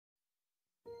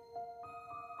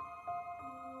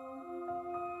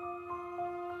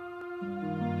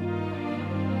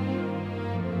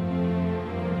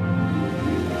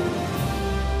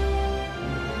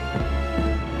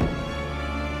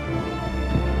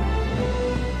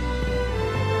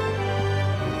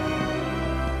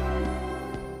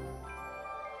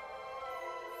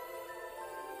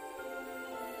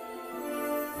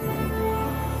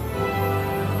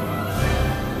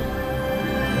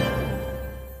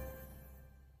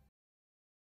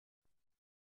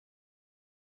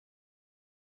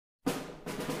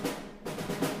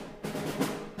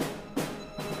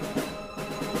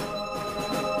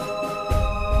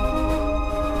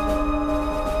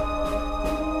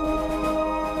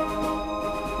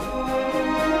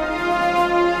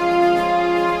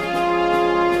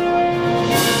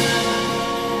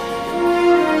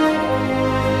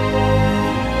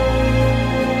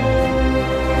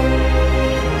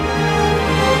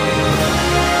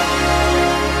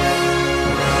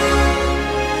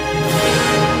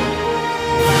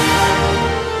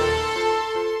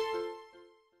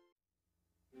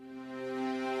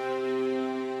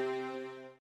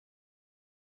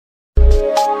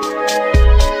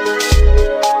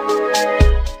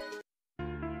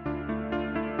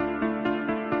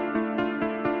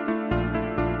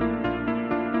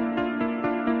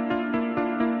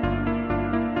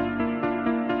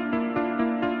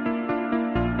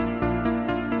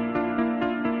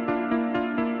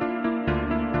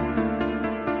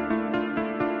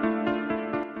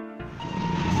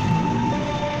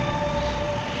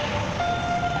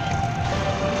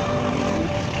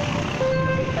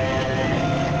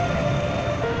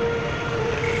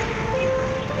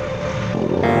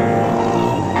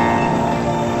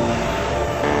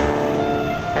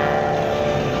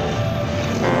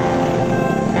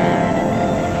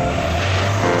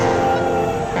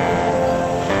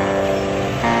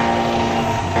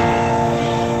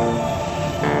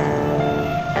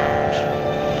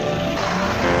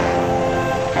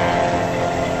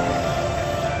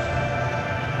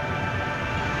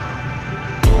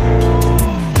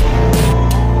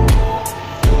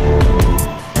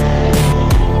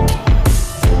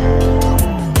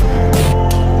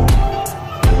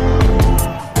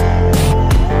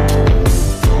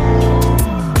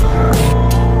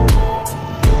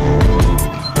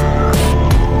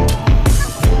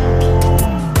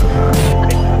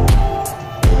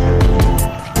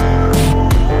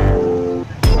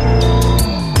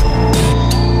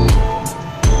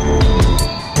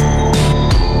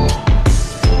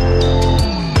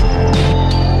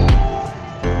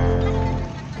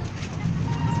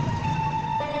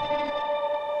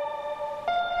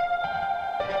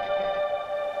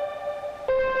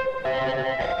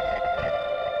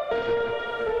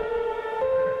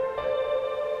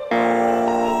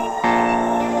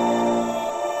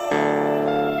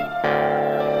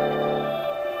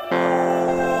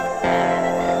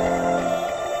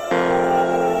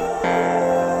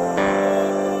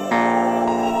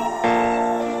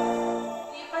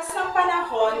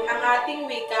panahon, ang ating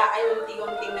wika ay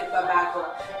unti-unting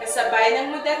nagbabago. Kasabay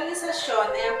ng modernisasyon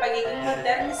ay ang pagiging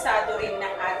modernisado rin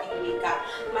ng ating wika.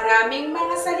 Maraming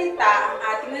mga salita ang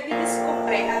ating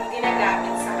nadidiskubre at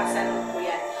ginagamit sa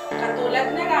kasalukuyan. Katulad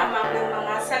na lamang ng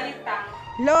mga salitang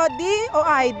Lodi o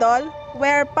idol,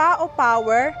 werpa o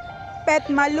power,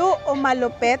 petmalu o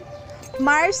malupit,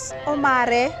 Mars o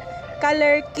mare,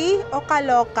 kalerki o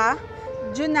kaloka,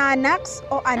 junanax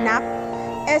o anak,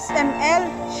 SML,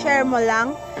 share mo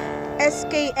lang,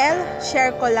 SKL,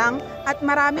 share ko lang, at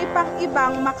marami pang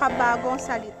ibang makabagong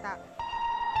salita.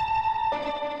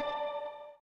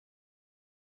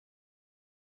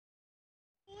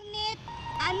 Ngunit,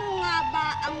 ano nga ba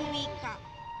ang wika?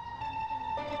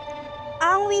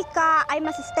 Ang wika ay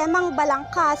masistemang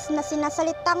balangkas na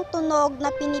sinasalitang tunog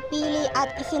na pinipili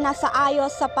at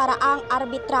isinasaayos sa paraang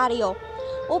arbitraryo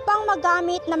upang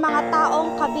magamit ng mga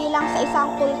taong kabilang sa isang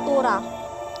kultura.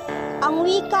 Ang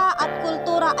wika at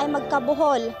kultura ay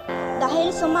magkabuhol dahil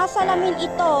sumasalamin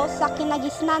ito sa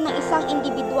kinagisnan ng isang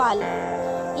individual.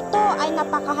 Ito ay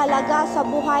napakahalaga sa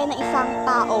buhay ng isang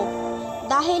tao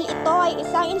dahil ito ay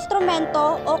isang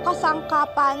instrumento o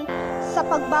kasangkapan sa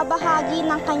pagbabahagi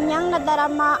ng kanyang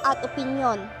nadarama at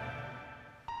opinyon.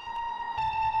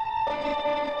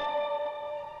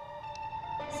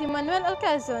 Si Manuel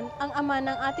Alcazon ang ama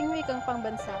ng ating wikang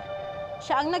pangbansa.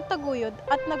 Siya ang nagtaguyod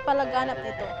at nagpalaganap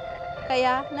nito.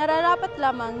 Kaya nararapat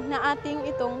lamang na ating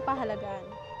itong pahalagaan.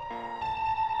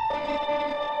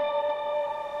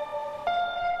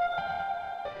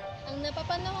 Ang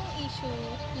napapanahong issue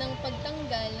ng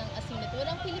pagtanggal ng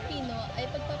asignaturang Pilipino ay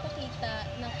pagpapakita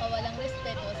ng kawalang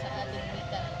respeto sa ating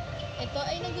wika. Ito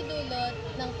ay nagdudulot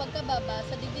ng pagkababa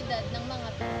sa dignidad ng mga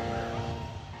Pilipino.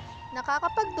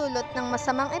 Nakakapagdulot ng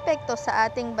masamang epekto sa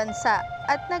ating bansa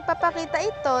at nagpapakita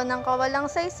ito ng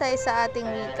kawalang saysay sa ating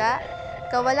wika,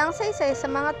 kawalang saysay sa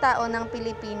mga tao ng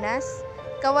Pilipinas,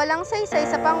 kawalang saysay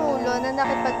sa Pangulo na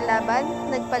nakipaglaban,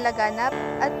 nagpalaganap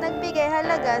at nagbigay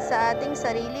halaga sa ating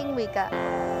sariling wika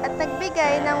at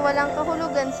nagbigay ng walang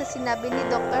kahulugan sa sinabi ni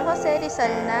Dr. Jose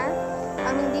Rizal na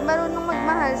ang hindi marunong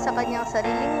magmahal sa kanyang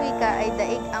sariling wika ay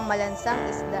daig ang malansang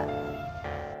isda.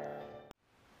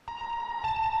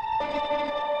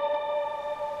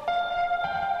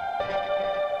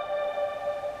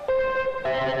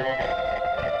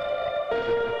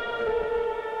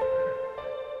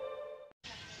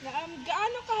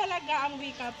 Gaano kahalaga ang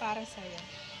wika para sa'yo?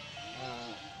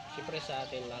 Siyempre sa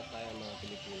atin lahat tayo mga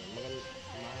Pilipino,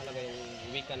 mahalaga yung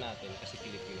wika natin kasi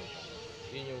Pilipino tayo.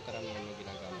 Yun yung karamihan yung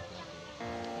ginagamit natin.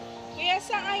 Kaya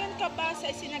sang-ayon ka ba sa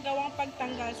isinagawang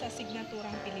pagtanggal sa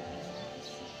signaturang Pilipino?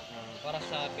 Para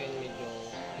sa akin medyo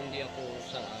hindi ako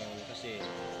sang-ayon kasi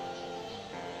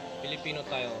Pilipino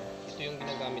tayo, ito yung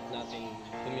ginagamit nating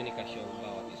komunikasyon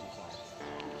bawat isa sa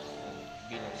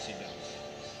bilang estudyante.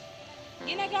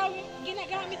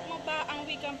 Ginagamit mo ba ang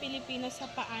wikang Pilipino sa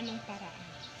paanong paraan?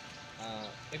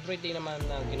 Everyday naman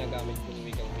na ginagamit ko yung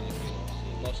wikang Pilipino kasi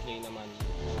mostly naman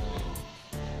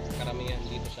karamihan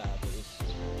dito sa atin is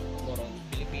more on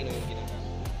Pilipino yung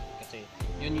ginagamit kasi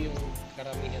yun yung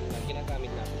karamihan na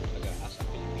ginagamit natin talaga as a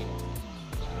Pilipino.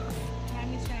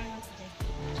 Maraming salamat.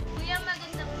 Kuya,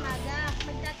 magandang umaga.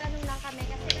 Magtatanong lang kami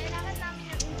kasi kailangan namin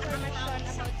ng informasyon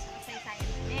about sa kasaysayan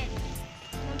natin.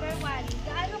 Number 1,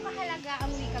 gaano kahalaga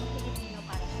ang wikang Pilipino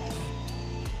para sa'yo?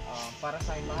 Para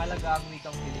sa akin, mahalaga ang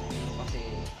wikang Pilipino kasi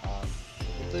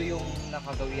ito yung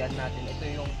nakagawian natin. Ito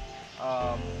yung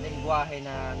lengguwahe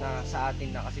na sa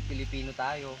atin na kasi Pilipino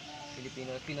tayo,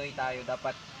 Pinoy tayo.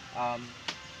 Dapat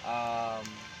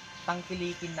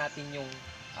tangkilikin natin yung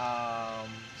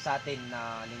sa atin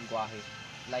na lengguwahe.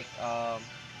 Like,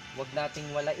 wag nating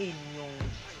walain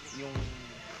yung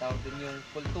tawag din yung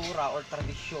kultura or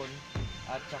tradisyon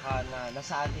at saka na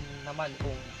nasa atin naman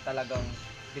kung talagang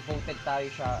devoted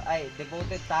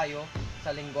tayo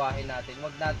sa lengguwahe natin.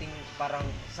 Wag nating parang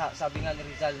sabi nga ni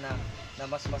Rizal na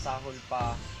mas masahol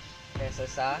pa kaysa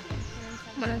sa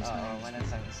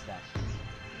manansang isda.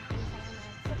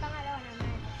 Sa pangalawa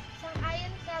naman,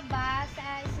 sang-ayon ka ba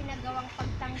sa sinagawang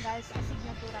pagtanggal sa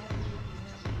asignaturang Pilipino?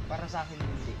 Para sa akin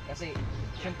hindi kasi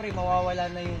syempre mawawala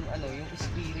na yung yung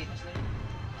spirit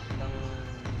ng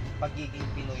pagiging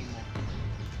Pinoy mo,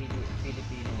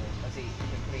 Pilipino mo. Kasi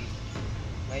syempre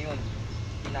ngayon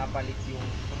pinapalit yung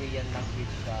Korean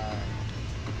language sa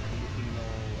Filipino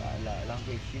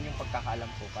language. Yun yung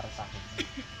pagkakaalam ko para sa akin.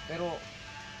 Pero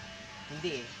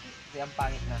hindi kasi ang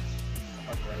pangit na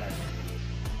kapag wala.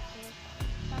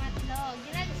 Pangatlo,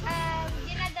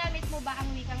 ginagamit mo ba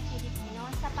ang wikang Pilipino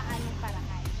sa paanong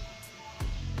paraan?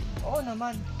 Oo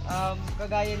naman.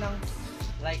 Kagaya ng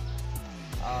like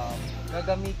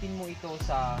gagamitin mo ito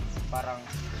sa parang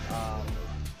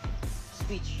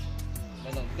speech.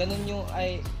 Ganun yung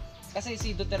kasi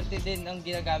si Duterte din ang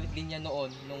ginagamit din niya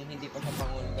noon nung hindi pa siya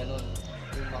Pangulo, ganun.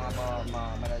 Yung mga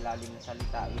malalalim na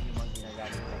salita, yun yung mga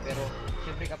ginagamit niya. Pero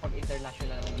syempre kapag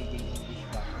international nagiging English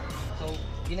ka. So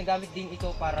ginagamit din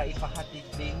ito para ipahatid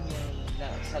din yung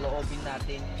sa loobin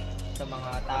natin sa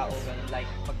mga tao, ganun, like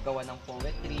paggawa ng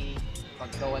poetry,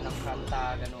 paggawa ng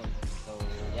kanta, ganun. So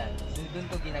yan, doon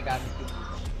to ginagamit yung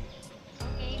dito.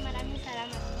 Okay, maraming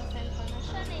salamat po sa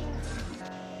information.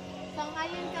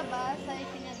 Sang-ayon ka ba sa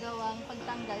isinagawang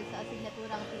pagtanggal sa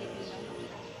asignaturang Pilipino?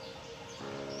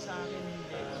 Sa akin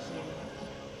hindi, kasi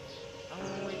ang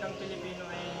wikang Pilipino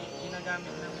ay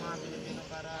ginagamit ng mga Pilipino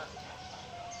para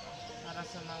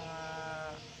sa mga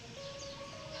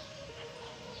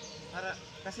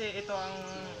kasi ito ang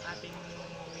ating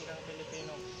wikang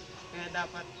Pilipino, kaya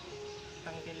dapat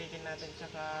tangkilikin natin,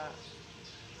 tsaka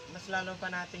mas lalo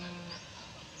pa nating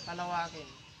palawakin.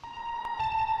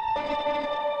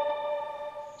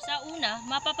 Sa una,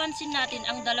 mapapansin natin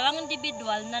ang dalawang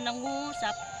individual na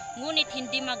nangungusap ngunit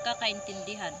hindi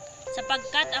magkakaintindihan,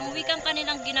 sapagkat ang wikang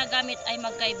kanilang ginagamit ay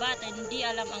magkaiba at hindi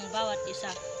alam ang bawat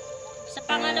isa. Sa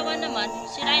pangalawa naman,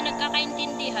 sila ay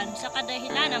nagkakaintindihan sa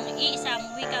kadahilan ng iisang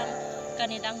wikang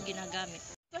kanilang ginagamit.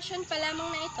 Sitwasyon pa lamang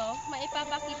na ito,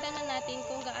 maipapakita na natin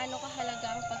kung gaano kahalaga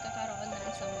ang pagkakaroon ng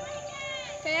isang wika.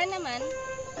 Kaya naman,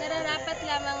 nararapat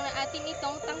lamang na atin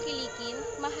itong tangkilikin,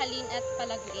 mahalin at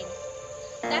palaguin.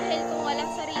 Dahil kung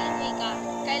walang sariling wika,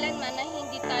 kailanman ay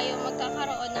hindi tayo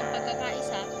magkakaroon ng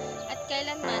pagkakaisa at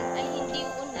kailanman ay hindi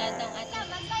uunlad ang ating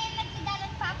Naman kayo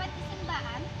nagpidalan papat sa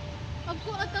simbahan?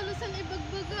 Agko atalusan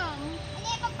ibagbagang. Ano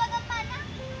yung pagbagang mana?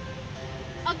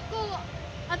 Agko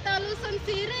atalusan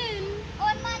sirin. O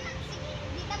mana, sige,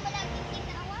 di na mo laging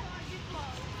ginawa.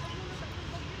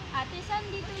 Ate, saan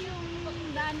dito yung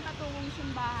daan patungong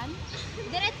simbahan?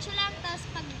 Diretso lang, tapos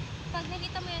pag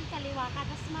nakita mo yun kaliwa ka,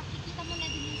 tapos makikita mo na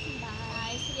din yung simbahan.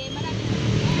 Ay, sige, maraming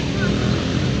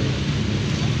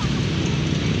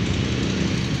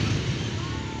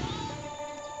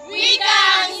Wika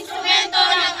ang instrumento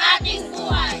ng ating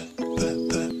buhay.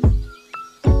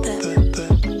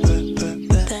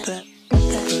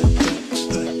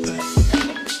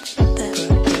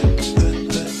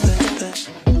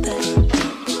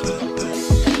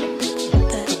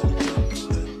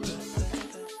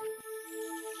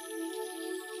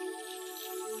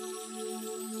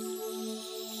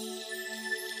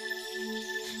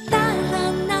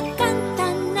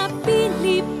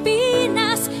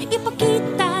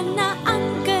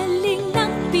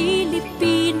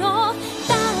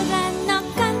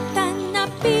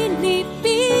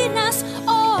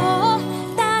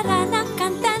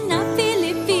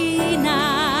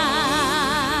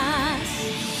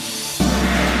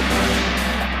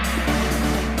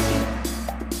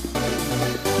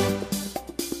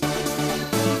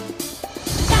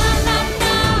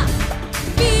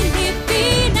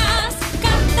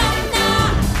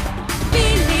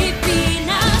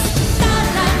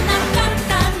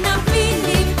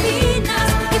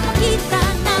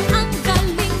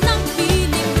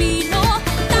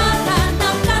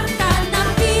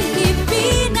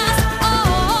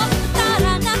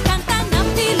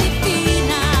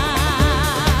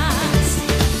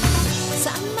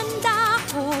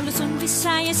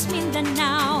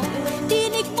 Mindanao,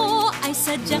 dinig mo ay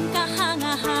sadyang